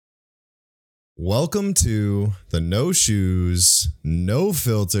Welcome to the No Shoes, No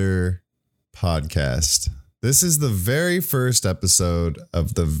Filter podcast. This is the very first episode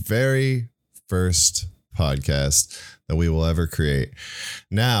of the very first podcast that we will ever create.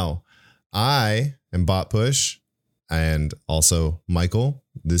 Now, I am Bot Push and also Michael.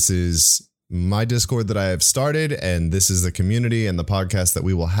 This is my Discord that I have started, and this is the community and the podcast that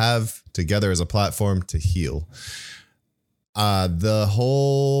we will have together as a platform to heal. The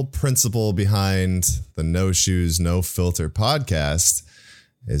whole principle behind the No Shoes, No Filter podcast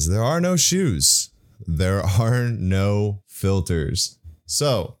is there are no shoes. There are no filters.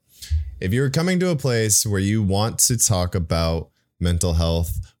 So if you're coming to a place where you want to talk about mental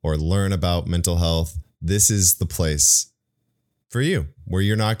health or learn about mental health, this is the place for you, where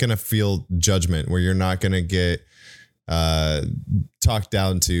you're not going to feel judgment, where you're not going to get talked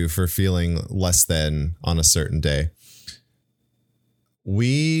down to for feeling less than on a certain day.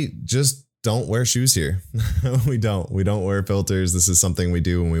 We just don't wear shoes here. We don't wear filters. This is something we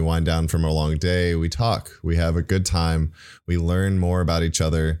do when we wind down from a long day. We talk, we have a good time. We learn more about each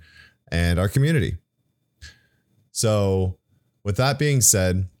other and our community. So with that being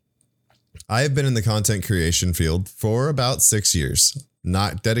said, I have been in the content creation field for about 6 years,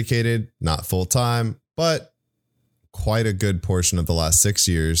 not dedicated, not full time, but quite a good portion of the last 6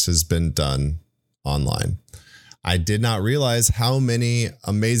 years has been done online. I did not realize how many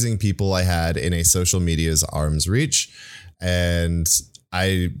amazing people I had in a social media's arm's reach. And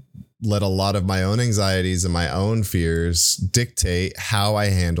I let a lot of my own anxieties and my own fears dictate how I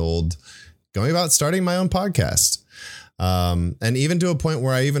handled going about starting my own podcast. And even to a point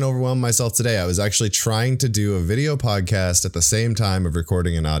where I even overwhelmed myself today. I was actually trying to do a video podcast at the same time of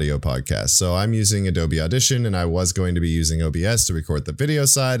recording an audio podcast. So I'm using Adobe Audition, and I was going to be using OBS to record the video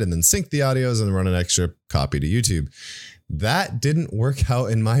side and then sync the audios and run an extra copy to YouTube. That didn't work out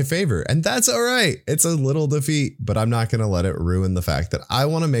in my favor, and that's all right. It's a little defeat, but I'm not going to let it ruin the fact that I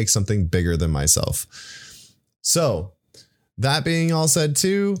want to make something bigger than myself. So that being all said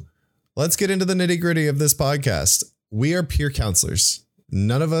too, let's get into the nitty-gritty of this podcast. We are peer counselors.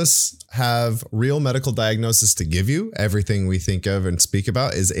 None of us have real medical diagnosis to give you. Everything we think of and speak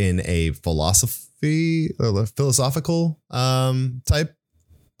about is in a philosophical type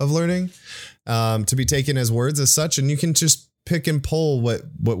of learning, to be taken as words as such. And you can just pick and pull what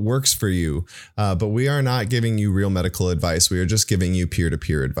works for you. But we are not giving you real medical advice. We are just giving you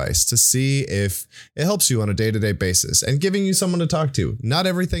peer-to-peer advice to see if it helps you on a day-to-day basis and giving you someone to talk to. Not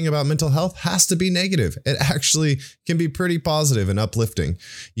everything about mental health has to be negative. It actually can be pretty positive and uplifting.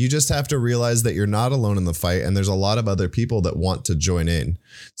 You just have to realize that you're not alone in the fight, and there's a lot of other people that want to join in.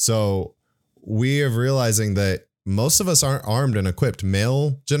 So we are realizing that most of us aren't armed and equipped.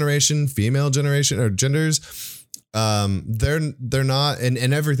 Male generation, female generation, or genders, they're not, and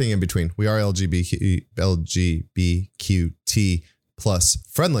everything in between. We are LGBTQT plus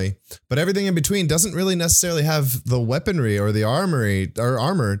friendly, but everything in between doesn't really necessarily have the weaponry or the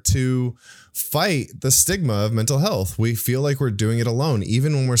armor to fight the stigma of mental health. We feel like we're doing it alone,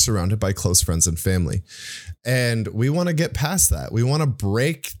 even when we're surrounded by close friends and family. And we want to get past that. We want to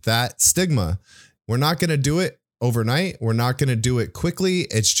break that stigma. We're not going to do it overnight. We're not going to do it quickly.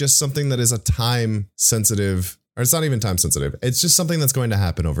 It's just something that is a time sensitive. Or it's not even time sensitive. It's just something that's going to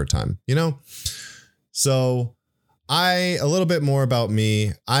happen over time, you know? So a little bit more about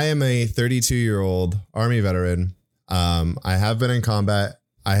me. I am a 32-year-old Army veteran. I have been in combat.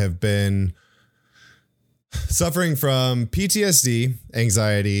 I have been suffering from PTSD,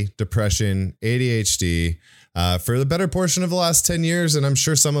 anxiety, depression, ADHD, for the better portion of the last 10 years. And I'm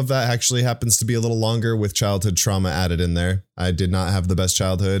sure some of that actually happens to be a little longer with childhood trauma added in there. I did not have the best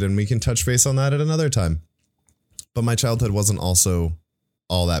childhood, and we can touch base on that at another time. But my childhood wasn't also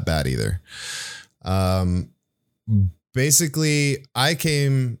all that bad either. Basically, I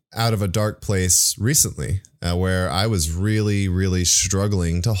came out of a dark place recently where I was really, really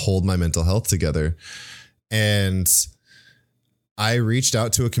struggling to hold my mental health together. And I reached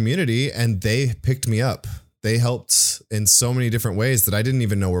out to a community, and they picked me up. They helped in so many different ways that I didn't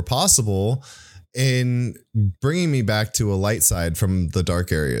even know were possible in bringing me back to a light side from the dark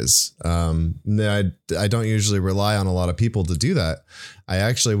areas. I don't usually rely on a lot of people to do that. I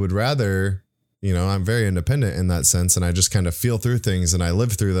actually would rather, I'm very independent in that sense, and I just kind of feel through things and I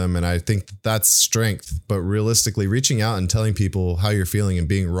live through them. And I think that's strength, but realistically reaching out and telling people how you're feeling and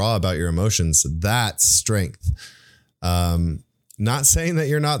being raw about your emotions, that's strength. Not saying that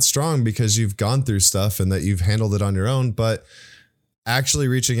you're not strong because you've gone through stuff and that you've handled it on your own, but actually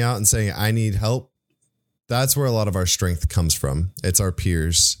reaching out and saying, I need help. That's where a lot of our strength comes from. It's our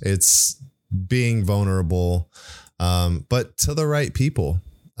peers. It's being vulnerable, but to the right people.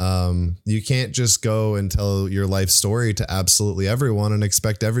 You can't just go and tell your life story to absolutely everyone and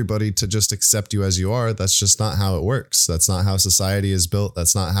expect everybody to just accept you as you are. That's just not how it works. That's not how society is built.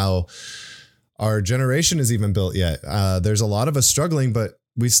 That's not how our generation is even built yet. There's a lot of us struggling, but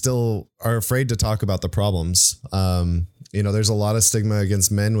we still are afraid to talk about the problems. There's a lot of stigma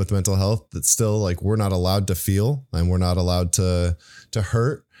against men with mental health that still, like, we're not allowed to feel and we're not allowed to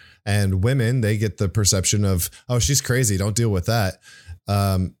hurt. And women, they get the perception of, oh, she's crazy, don't deal with that.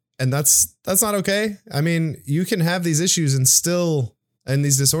 And that's not okay. I mean, you can have these issues and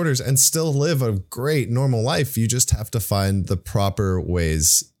these disorders and still live a great normal life. You just have to find the proper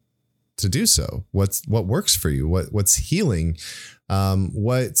ways to do so. What works for you? What's healing?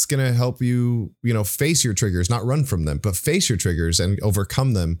 What's going to help you, face your triggers, not run from them, but face your triggers and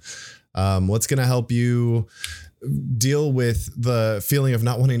overcome them. What's going to help you deal with the feeling of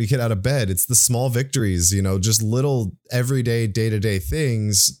not wanting to get out of bed? It's the small victories, just little everyday, day-to-day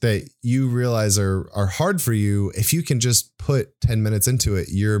things that you realize are hard for you. If you can just put 10 minutes into it,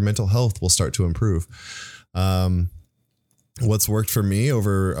 your mental health will start to improve. What's worked for me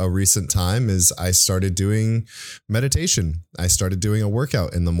over a recent time is I started doing meditation. I started doing a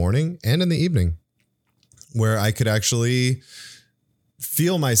workout in the morning and in the evening where I could actually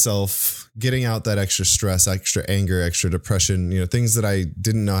feel myself getting out that extra stress, extra anger, extra depression, things that I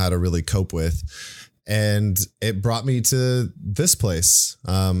didn't know how to really cope with. And it brought me to this place,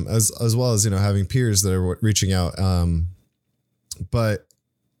 as well as, having peers that are reaching out. But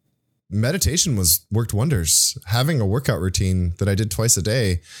meditation worked wonders. Having a workout routine that I did twice a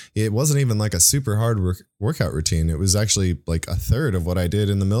day, it wasn't even like a super hard workout routine. It was actually like a third of what I did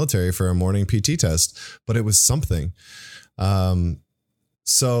in the military for a morning PT test, but it was something.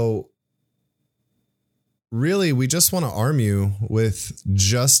 So really, we just want to arm you with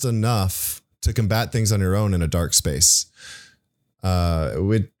just enough to combat things on your own in a dark space.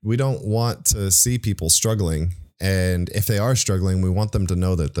 We don't want to see people struggling. And if they are struggling, we want them to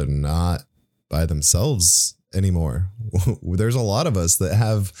know that they're not by themselves anymore. There's a lot of us that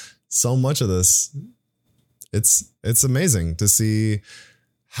have so much of this. It's amazing to see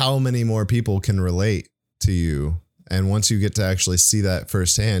how many more people can relate to you. And once you get to actually see that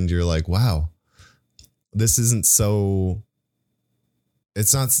firsthand, you're like, wow, this isn't so,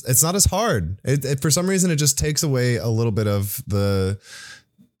 it's not as hard. It for some reason, it just takes away a little bit of the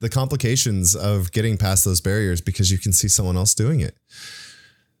complications of getting past those barriers because you can see someone else doing it.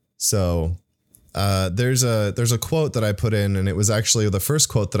 So there's a quote that I put in, and it was actually the first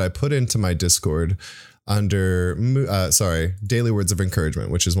quote that I put into my Discord under daily words of encouragement,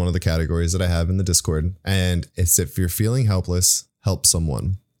 which is one of the categories that I have in the Discord. And it's, if you're feeling helpless, help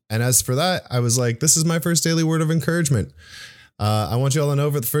someone. And as for that, I was like, this is my first daily word of encouragement. I want you all to know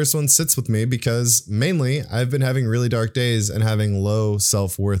the first one sits with me because mainly I've been having really dark days and having low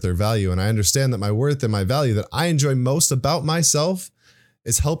self-worth or value. And I understand that my worth and my value that I enjoy most about myself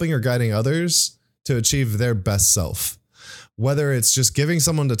is helping or guiding others to achieve their best self. Whether it's just giving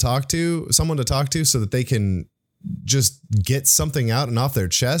someone to talk to so that they can just get something out and off their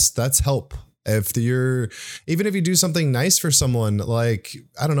chest, that's help. Even if you do something nice for someone, like,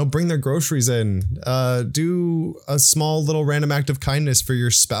 I don't know, bring their groceries in, do a small little random act of kindness for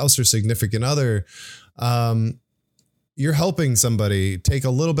your spouse or significant other. You're helping somebody take a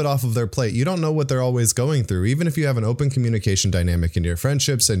little bit off of their plate. You don't know what they're always going through. Even if you have an open communication dynamic in your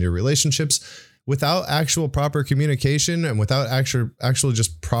friendships and your relationships, without actual proper communication and without actual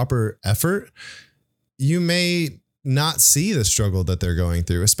just proper effort, you may not see the struggle that they're going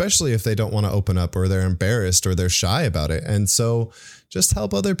through, especially if they don't want to open up or they're embarrassed or they're shy about it. And so just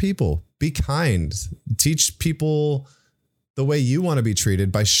help other people. Be kind. Teach people the way you want to be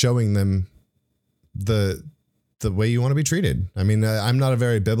treated by showing them the way you want to be treated. I mean, I'm not a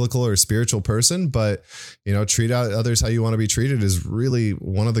very biblical or spiritual person, but, treat out others how you want to be treated is really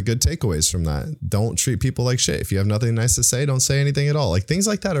one of the good takeaways from that. Don't treat people like shit. If you have nothing nice to say, don't say anything at all. Like, things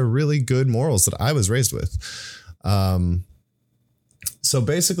like that are really good morals that I was raised with. So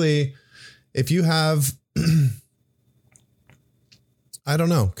basically, if you have, I don't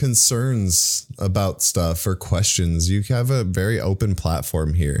know, concerns about stuff or questions, you have a very open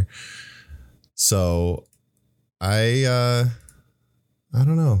platform here. So I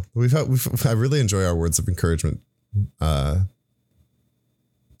don't know. I really enjoy our words of encouragement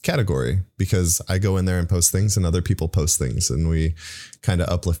category because I go in there and post things and other people post things and we kind of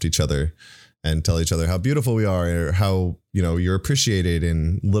uplift each other and tell each other how beautiful we are or how, you're appreciated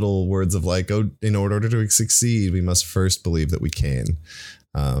in little words of like, oh, in order to succeed, we must first believe that we can.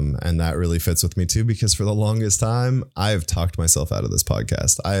 And that really fits with me too, because for the longest time, I have talked myself out of this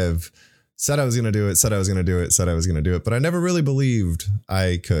podcast. I have said I was going to do it, said I was going to do it, said I was going to do it, but I never really believed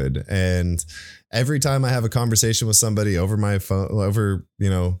I could. And every time I have a conversation with somebody over my phone, over,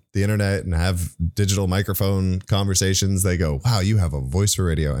 the internet, and have digital microphone conversations, they go, wow, you have a voice for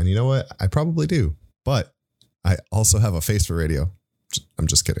radio. And you know what? I probably do, but I also have a face for radio. I'm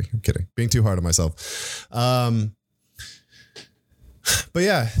just kidding. I'm kidding. Being too hard on myself. But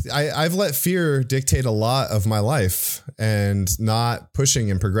yeah, I've let fear dictate a lot of my life, and not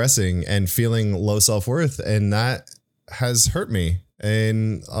pushing and progressing and feeling low self-worth. And that has hurt me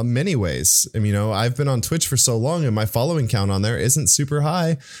in many ways. I've been on Twitch for so long, and my following count on there isn't super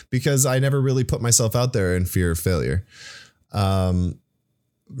high because I never really put myself out there in fear of failure.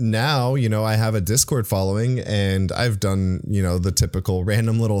 Now, I have a Discord following, and I've done, the typical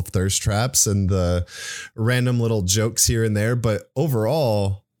random little thirst traps and the random little jokes here and there. But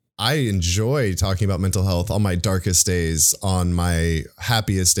overall, I enjoy talking about mental health on my darkest days, on my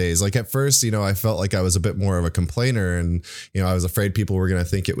happiest days. Like at first, I felt like I was a bit more of a complainer, and, I was afraid people were going to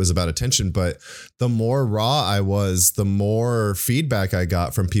think it was about attention. But the more raw I was, the more feedback I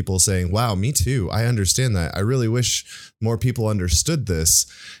got from people saying, wow, me too. I understand that. I really wish more people understood this.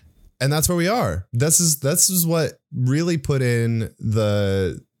 And that's where we are. This is what really put in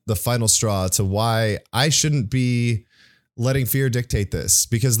the final straw to why I shouldn't be letting fear dictate this,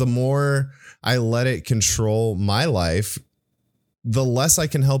 because the more I let it control my life, the less I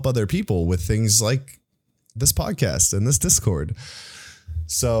can help other people with things like this podcast and this Discord.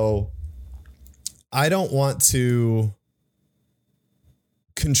 So I don't want to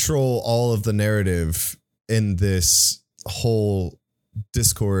control all of the narrative in this whole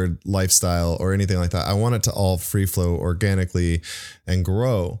Discord lifestyle or anything like that. I want it to all free flow organically and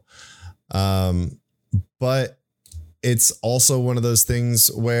grow. But it's also one of those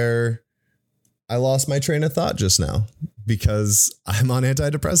things where I lost my train of thought just now because I'm on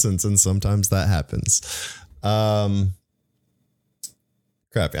antidepressants, and sometimes that happens. Crappy.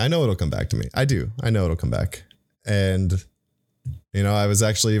 I know it'll come back to me. I do. I know it'll come back. And, I was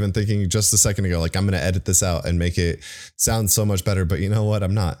actually even thinking just a second ago, like, I'm going to edit this out and make it sound so much better. But you know what?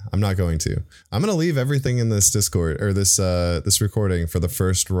 I'm not going to. I'm going to leave everything in this Discord or this recording for the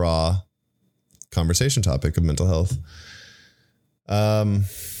first raw conversation topic of mental health.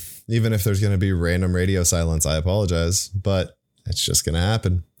 Even if there's going to be random radio silence, I apologize, but it's just going to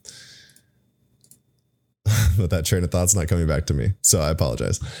happen. But that train of thought's not coming back to me, so I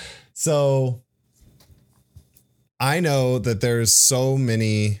apologize. So I know that there's so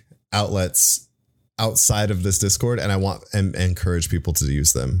many outlets outside of this Discord, and I want and encourage people to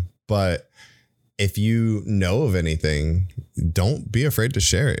use them. But if you know of anything, don't be afraid to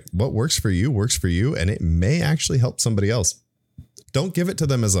share it. What works for you, and it may actually help somebody else. Don't give it to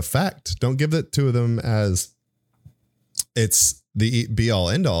them as a fact. Don't give it to them as it's the be all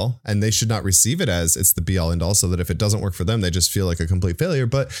end all, and they should not receive it as it's the be all end all, so that if it doesn't work for them, they just feel like a complete failure.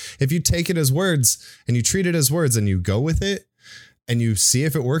 But if you take it as words and you treat it as words and you go with it and you see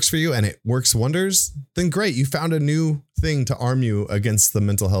if it works for you and it works wonders, then great. You found a new thing to arm you against the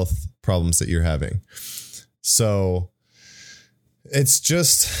mental health problems that you're having. So it's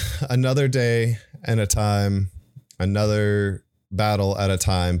just another day and a time, another battle at a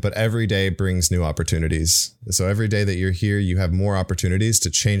time, but every day brings new opportunities. So every day that you're here, you have more opportunities to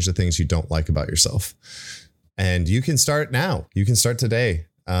change the things you don't like about yourself. And you can start now. You can start today.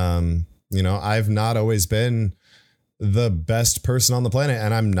 I've not always been the best person on the planet,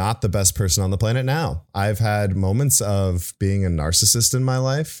 and I'm not the best person on the planet now. I've had moments of being a narcissist in my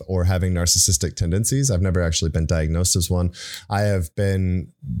life or having narcissistic tendencies. I've never actually been diagnosed as one. I've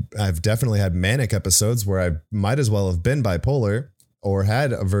definitely had manic episodes where I might as well have been bipolar or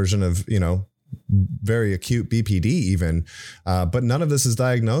had a version of, very acute BPD even. But none of this is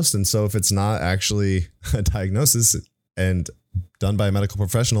diagnosed. And so if it's not actually a diagnosis and done by a medical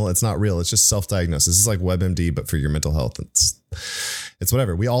professional, it's not real. It's just self-diagnosis. It's like WebMD, but for your mental health. It's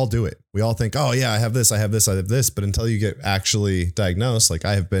whatever. We all do it. We all think, oh yeah, I have this. But until you get actually diagnosed, like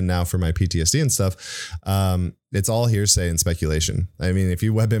I have been now for my PTSD and stuff, it's all hearsay and speculation. I mean, if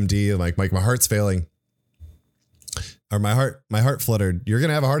you WebMD, like my heart's failing or my heart fluttered, you're going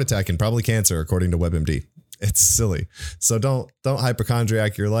to have a heart attack and probably cancer, according to WebMD. It's silly. So don't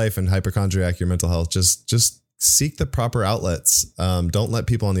hypochondriac your life and hypochondriac your mental health. Just seek the proper outlets. Don't let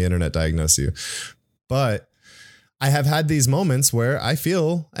people on the internet diagnose you. But I have had these moments where I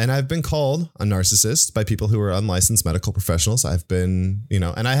feel, and I've been called a narcissist by people who are unlicensed medical professionals. I've been,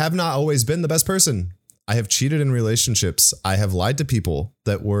 and I have not always been the best person. I have cheated in relationships. I have lied to people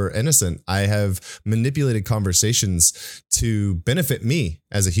that were innocent. I have manipulated conversations to benefit me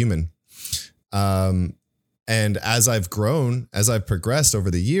as a human. And And as I've grown, as I've progressed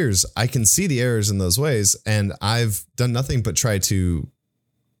over the years, I can see the errors in those ways. And I've done nothing but try to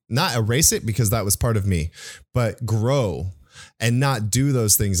not erase it, because that was part of me, but grow and not do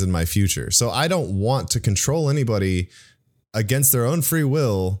those things in my future. So I don't want to control anybody against their own free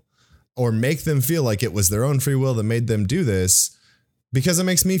will, or make them feel like it was their own free will that made them do this, because it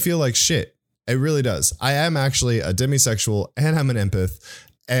makes me feel like shit. It really does. I am actually a demisexual, and I'm an empath,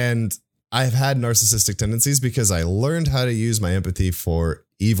 and I've had narcissistic tendencies because I learned how to use my empathy for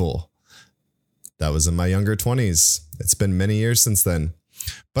evil. That was in my younger 20s. It's been many years since then.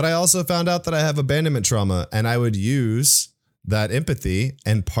 But I also found out that I have abandonment trauma, and I would use that empathy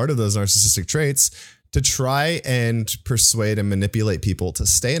and part of those narcissistic traits to try and persuade and manipulate people to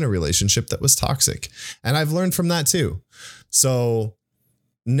stay in a relationship that was toxic. And I've learned from that too. So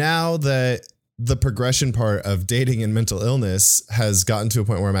now that the progression part of dating and mental illness has gotten to a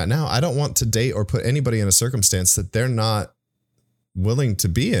point where I'm at now, I don't want to date or put anybody in a circumstance that they're not willing to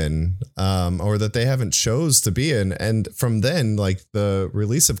be in, or that they haven't chose to be in. And from then, like, the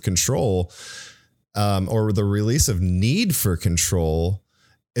release of control, or the release of need for control,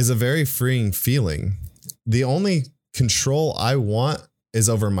 is a very freeing feeling. The only control I want is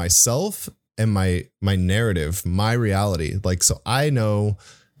over myself and my narrative, my reality. Like, so I know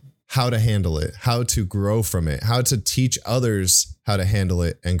how to handle it, how to grow from it, how to teach others how to handle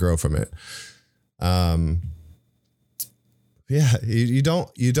it and grow from it. Yeah, you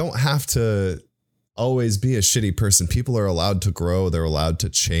don't have to always be a shitty person. People are allowed to grow. They're allowed to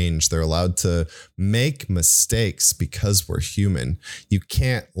change. They're allowed to make mistakes, because we're human. You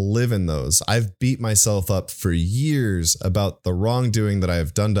can't live in those. I've beat myself up for years about the wrongdoing that I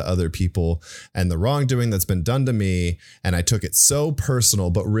have done to other people and the wrongdoing that's been done to me. And I took it so personal,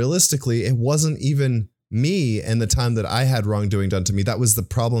 but realistically, it wasn't even me and the time that I had wrongdoing done to me. That was the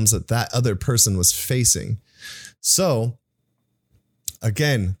problems that that other person was facing. So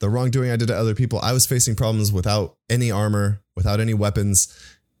again, the wrongdoing I did to other people, I was facing problems without any armor, without any weapons.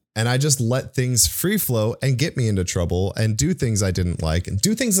 And I just let things free flow and get me into trouble and do things I didn't like and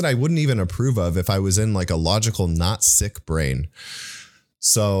do things that I wouldn't even approve of if I was in like a logical, not sick brain.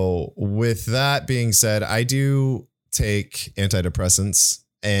 So with that being said, I do take antidepressants,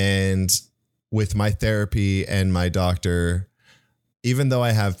 and with my therapy and my doctor, even though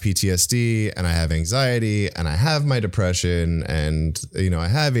I have PTSD and I have anxiety and I have my depression and, I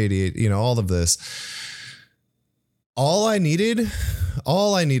have ADHD, all of this, all I needed,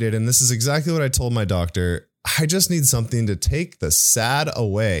 and this is exactly what I told my doctor, I just need something to take the sad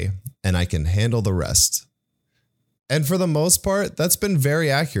away and I can handle the rest. And for the most part, that's been very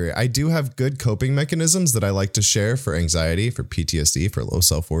accurate. I do have good coping mechanisms that I like to share for anxiety, for PTSD, for low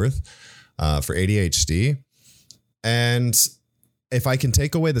self-worth, for ADHD. And if I can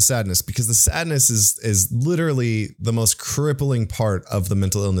take away the sadness, because the sadness is literally the most crippling part of the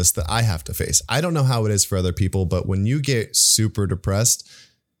mental illness that I have to face. I don't know how it is for other people, but when you get super depressed,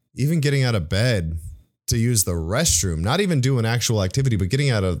 even getting out of bed to use the restroom, not even do an actual activity, but getting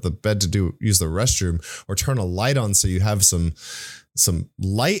out of the bed to use the restroom or turn a light on so you have some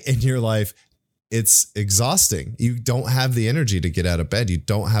light in your life, it's exhausting. You don't have the energy to get out of bed. You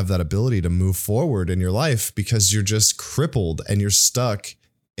don't have that ability to move forward in your life because you're just crippled and you're stuck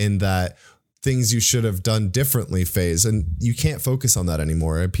in that things you should have done differently phase. And you can't focus on that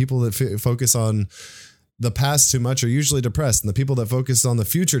anymore. And people that focus on the past too much are usually depressed. And the people that focus on the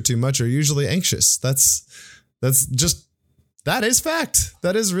future too much are usually anxious. That is fact.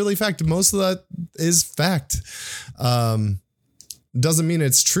 That is really fact. Most of that is fact. Doesn't mean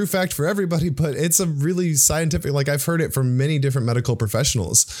it's true fact for everybody, but it's a really scientific, like I've heard it from many different medical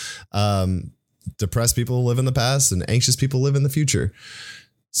professionals. Depressed people live in the past and anxious people live in the future.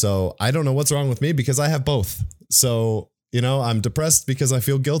 So I don't know what's wrong with me because I have both. So, I'm depressed because I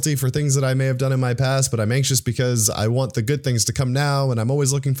feel guilty for things that I may have done in my past, but I'm anxious because I want the good things to come now and I'm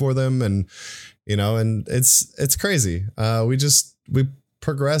always looking for them. And, and it's crazy. We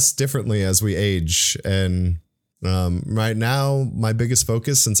progress differently as we age. And right now, my biggest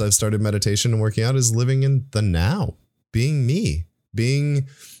focus since I've started meditation and working out is living in the now, being me, being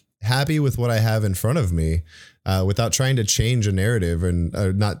happy with what I have in front of me, without trying to change a narrative and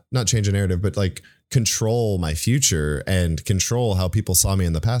not change a narrative, but like control my future and control how people saw me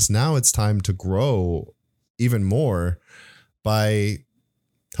in the past. Now it's time to grow even more by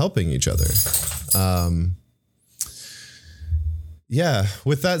helping each other. Yeah,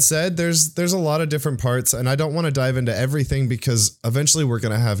 with that said, there's a lot of different parts, and I don't want to dive into everything because eventually we're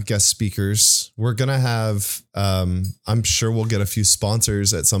going to have guest speakers. We're going to have, I'm sure we'll get a few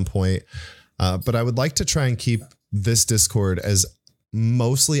sponsors at some point, but I would like to try and keep this Discord as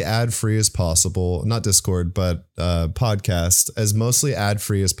mostly ad free as possible, not Discord, but podcast as mostly ad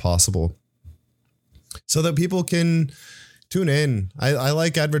free as possible so that people can tune in. I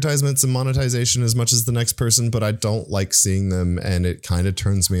like advertisements and monetization as much as the next person, but I don't like seeing them. And it kind of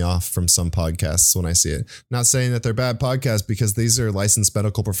turns me off from some podcasts when I see it. Not saying that they're bad podcasts, because these are licensed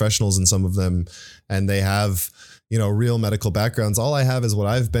medical professionals in some of them, and they have, real medical backgrounds. All I have is what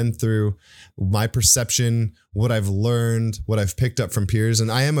I've been through, my perception, what I've learned, what I've picked up from peers. And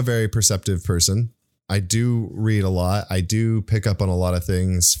I am a very perceptive person. I do read a lot. I do pick up on a lot of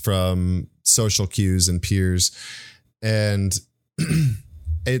things from social cues and peers. And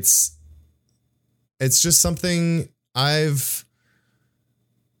it's just something I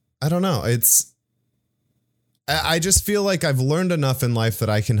don't know. I just feel like I've learned enough in life that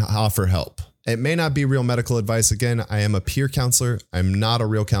I can offer help. It may not be real medical advice. Again, I am a peer counselor. I'm not a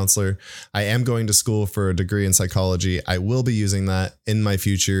real counselor. I am going to school for a degree in psychology. I will be using that in my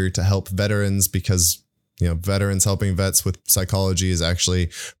future to help veterans, because veterans helping vets with psychology is actually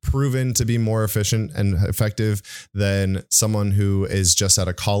proven to be more efficient and effective than someone who is just out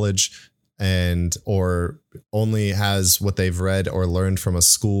of college or only has what they've read or learned from a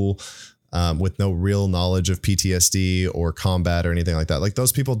school with no real knowledge of PTSD or combat or anything like that. Like,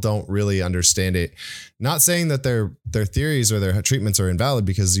 those people don't really understand it. Not saying that their theories or their treatments are invalid,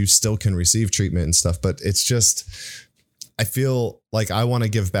 because you still can receive treatment and stuff, but it's just, I feel like I want to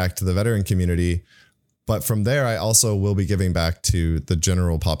give back to the veteran community. But from there, I also will be giving back to the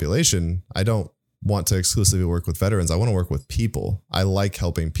general population. I don't want to exclusively work with veterans. I want to work with people. I like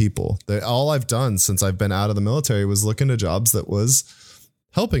helping people. All I've done since I've been out of the military was look into jobs that was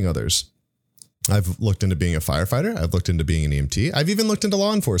helping others. I've looked into being a firefighter. I've looked into being an EMT. I've even looked into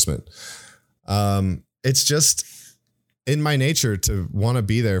law enforcement. It's just in my nature to want to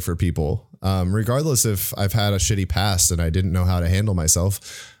be there for people, regardless if I've had a shitty past and I didn't know how to handle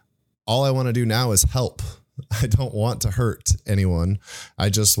myself. All I want to do now is help. I don't want to hurt anyone. I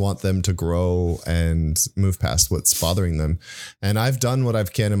just want them to grow and move past what's bothering them. And I've done what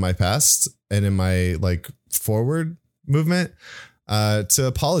I've can in my past and in my forward movement to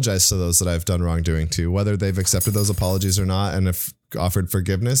apologize to those that I've done wrongdoing to, whether they've accepted those apologies or not, and if offered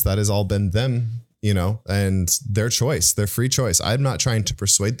forgiveness, that has all been them, and their choice, their free choice. I'm not trying to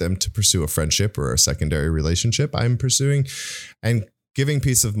persuade them to pursue a friendship or a secondary relationship. I'm pursuing and giving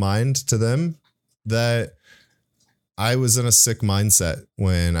peace of mind to them that I was in a sick mindset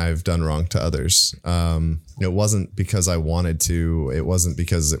when I've done wrong to others. It wasn't because I wanted to. It wasn't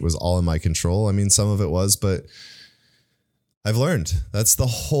because it was all in my control. I mean, some of it was, but I've learned. That's the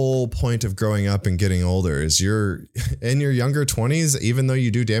whole point of growing up and getting older, is you're in your younger 20s, even though you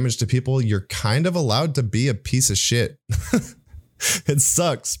do damage to people, you're kind of allowed to be a piece of shit. It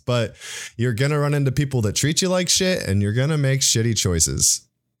sucks, but you're going to run into people that treat you like shit, and you're going to make shitty choices.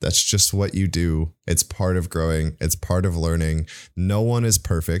 That's just what you do. It's part of growing. It's part of learning. No one is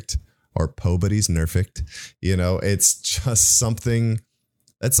perfect, or pobody's nerfect. It's just something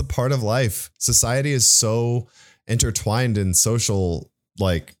that's a part of life. Society is so intertwined in social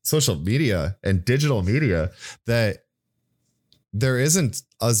media and digital media that there isn't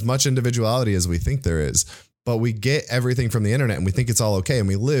as much individuality as we think there is. But we get everything from the internet and we think it's all okay. And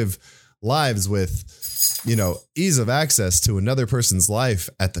we live lives with, ease of access to another person's life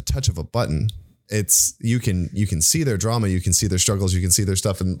at the touch of a button. You can see their drama. You can see their struggles. You can see their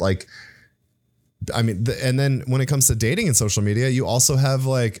stuff. And and then when it comes to dating and social media, you also have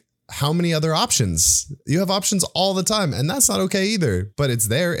how many other options? You have options all the time, and that's not okay either, but it's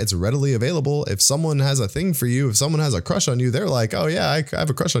there. It's readily available. If someone has a thing for you, if someone has a crush on you, they're like, oh yeah, I have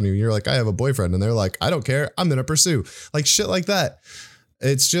a crush on you. And you're like, I have a boyfriend. And they're like, I don't care. I'm going to pursue shit like that.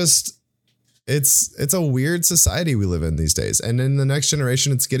 It's just, it's a weird society we live in these days. And in the next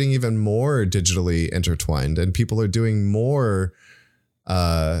generation, it's getting even more digitally intertwined, and people are doing more,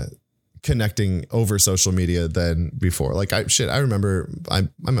 connecting over social media than before. I remember I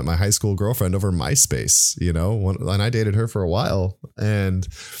met my high school girlfriend over MySpace, and I dated her for a while. And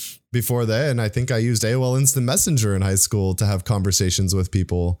before then, I think I used AOL Instant Messenger in high school to have conversations with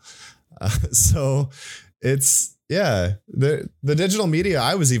people. So it's, the digital media,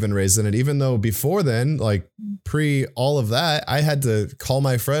 I was even raised in it, even though before then, pre all of that, I had to call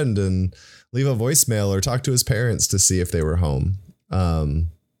my friend and leave a voicemail or talk to his parents to see if they were home.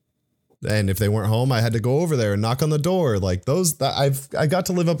 And if they weren't home, I had to go over there and knock on the door. I got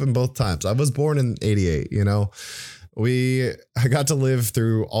to live up in both times. I was born in 88, I got to live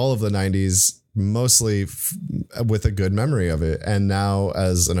through all of the 90s, mostly with a good memory of it. And now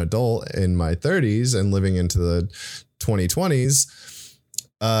as an adult in my 30s and living into the 2020s,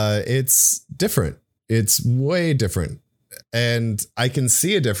 it's different. It's way different. And I can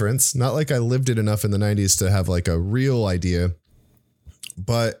see a difference. Not like I lived it enough in the 90s to have like a real idea,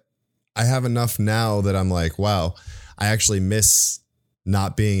 but I have enough now that I'm like, wow, I actually miss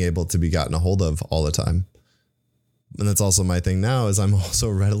not being able to be gotten a hold of all the time. And that's also my thing now, is I'm also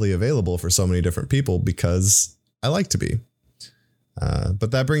readily available for so many different people because I like to be.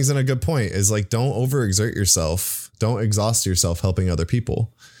 But that brings in a good point, is like, don't overexert yourself. Don't exhaust yourself helping other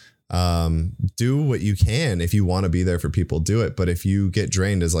people. Do what you can. If you want to be there for people, do it. But if you get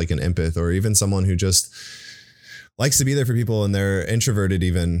drained as like an empath, or even someone who just likes to be there for people and they're introverted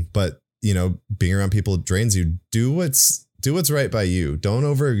even, but you know, being around people drains you, do what's right by you. Don't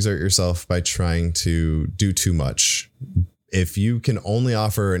overexert yourself by trying to do too much. If you can only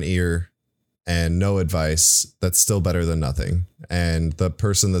offer an ear and no advice, that's still better than nothing. And the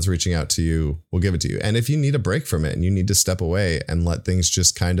person that's reaching out to you will give it to you. And if you need a break from it and you need to step away and let things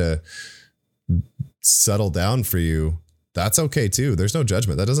just kind of settle down for you, that's okay too. There's no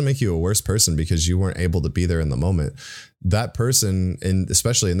judgment. That doesn't make you a worse person because you weren't able to be there in the moment. That person, and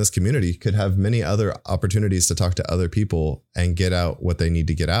especially in this community, could have many other opportunities to talk to other people and get out what they need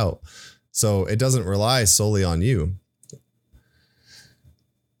to get out. So it doesn't rely solely on you.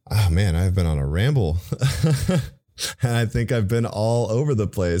 Oh man, I've been on a ramble. And I think I've been all over the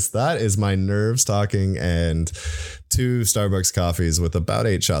place. That is my nerves talking and 2 Starbucks coffees with about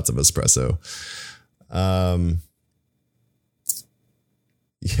 8 shots of espresso.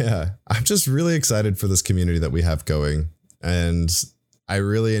 Yeah, I'm just really excited for this community that we have going. And I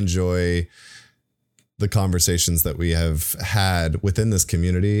really enjoy the conversations that we have had within this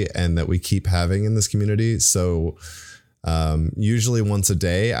community and that we keep having in this community. So usually once a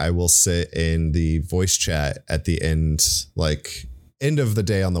day, I will sit in the voice chat at the end of the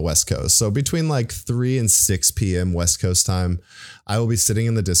day on the West Coast. So between like 3 and 6 p.m. West Coast time, I will be sitting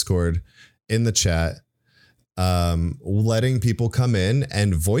in the Discord in the chat, letting people come in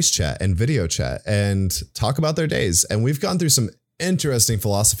and voice chat and video chat and talk about their days. And we've gone through some interesting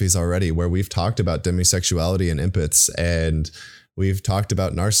philosophies already where we've talked about demisexuality and empaths, and we've talked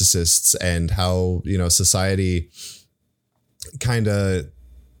about narcissists and how, you know, society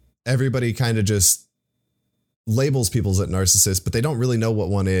everybody just labels people as narcissists, but they don't really know what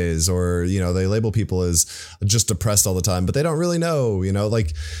one is, or, you know, they label people as just depressed all the time, but they don't really know, you know,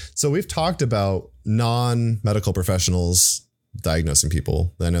 like, so we've talked about non-medical professionals diagnosing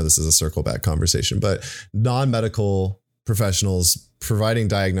people. I know this is a circle back conversation, but non-medical professionals providing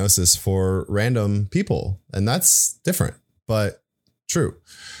diagnosis for random people. And that's different, but true.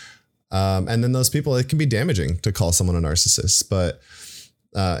 And then those people, it can be damaging to call someone a narcissist, but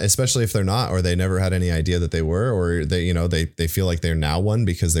especially if they're not, or they never had any idea that they were, or they, you know, they feel like they're now one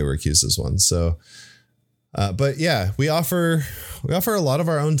because they were accused as one. So, but yeah, we offer a lot of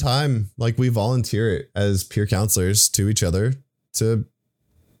our own time. Like, we volunteer it as peer counselors to each other to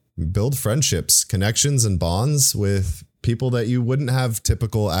build friendships, connections, and bonds with people that you wouldn't have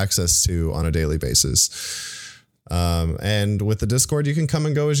typical access to on a daily basis. And with the Discord, you can come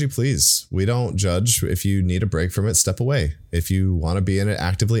and go as you please. We don't judge. If you need a break from it, step away. If you want to be in it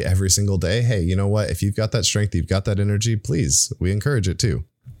actively every single day, hey, you know what? If you've got that strength, you've got that energy, please, we encourage it too.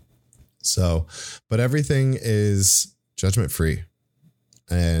 So, but everything is judgment free,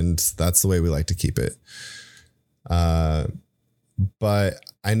 and that's the way we like to keep it. But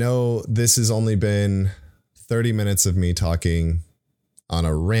I know this has only been 30 minutes of me talking on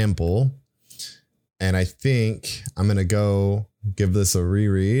a ramble. And I think I'm going to go give this a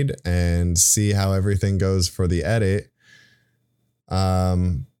reread and see how everything goes for the edit.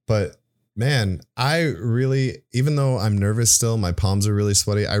 But man, I really, even though I'm nervous still, my palms are really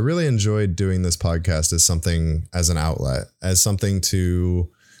sweaty, I really enjoyed doing this podcast as an outlet, as something to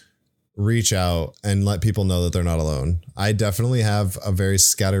reach out and let people know that they're not alone. I definitely have a very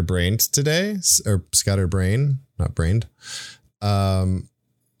scatterbrained today, or scatterbrain, not brained. And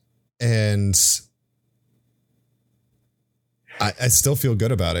I still feel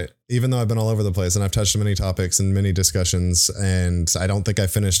good about it, even though I've been all over the place and I've touched many topics and many discussions, and I don't think I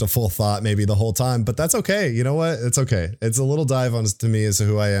finished a full thought maybe the whole time, but that's okay. You know what? It's okay. It's a little dive on to me as to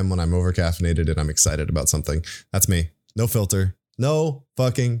who I am when I'm over caffeinated and I'm excited about something. That's me. No filter, no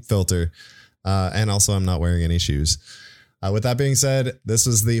fucking filter. And also I'm not wearing any shoes. With that being said, this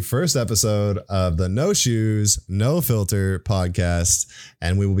was the first episode of the No Shoes, No Filter podcast,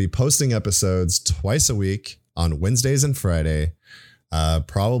 and we will be posting episodes twice a week on Wednesdays and Friday,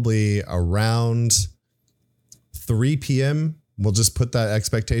 probably around 3 p.m. We'll just put that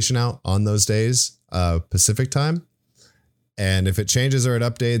expectation out on those days, Pacific time. And if it changes or it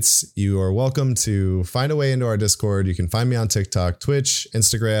updates, you are welcome to find a way into our Discord. You can find me on TikTok, Twitch,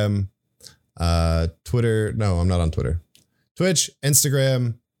 Instagram, Twitter. No, I'm not on Twitter. Twitch,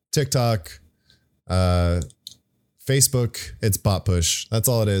 Instagram, TikTok, Facebook. It's Bot Push. That's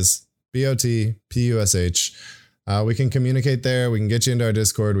all it is. BOTPUSH. We can communicate there. We can get you into our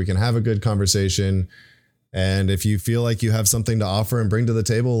Discord. We can have a good conversation. And if you feel like you have something to offer and bring to the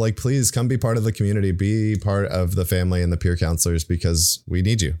table, like, please come be part of the community, be part of the family and the peer counselors, because we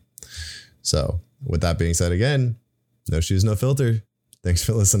need you. So with that being said, again, no shoes, no filter. Thanks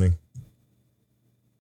for listening.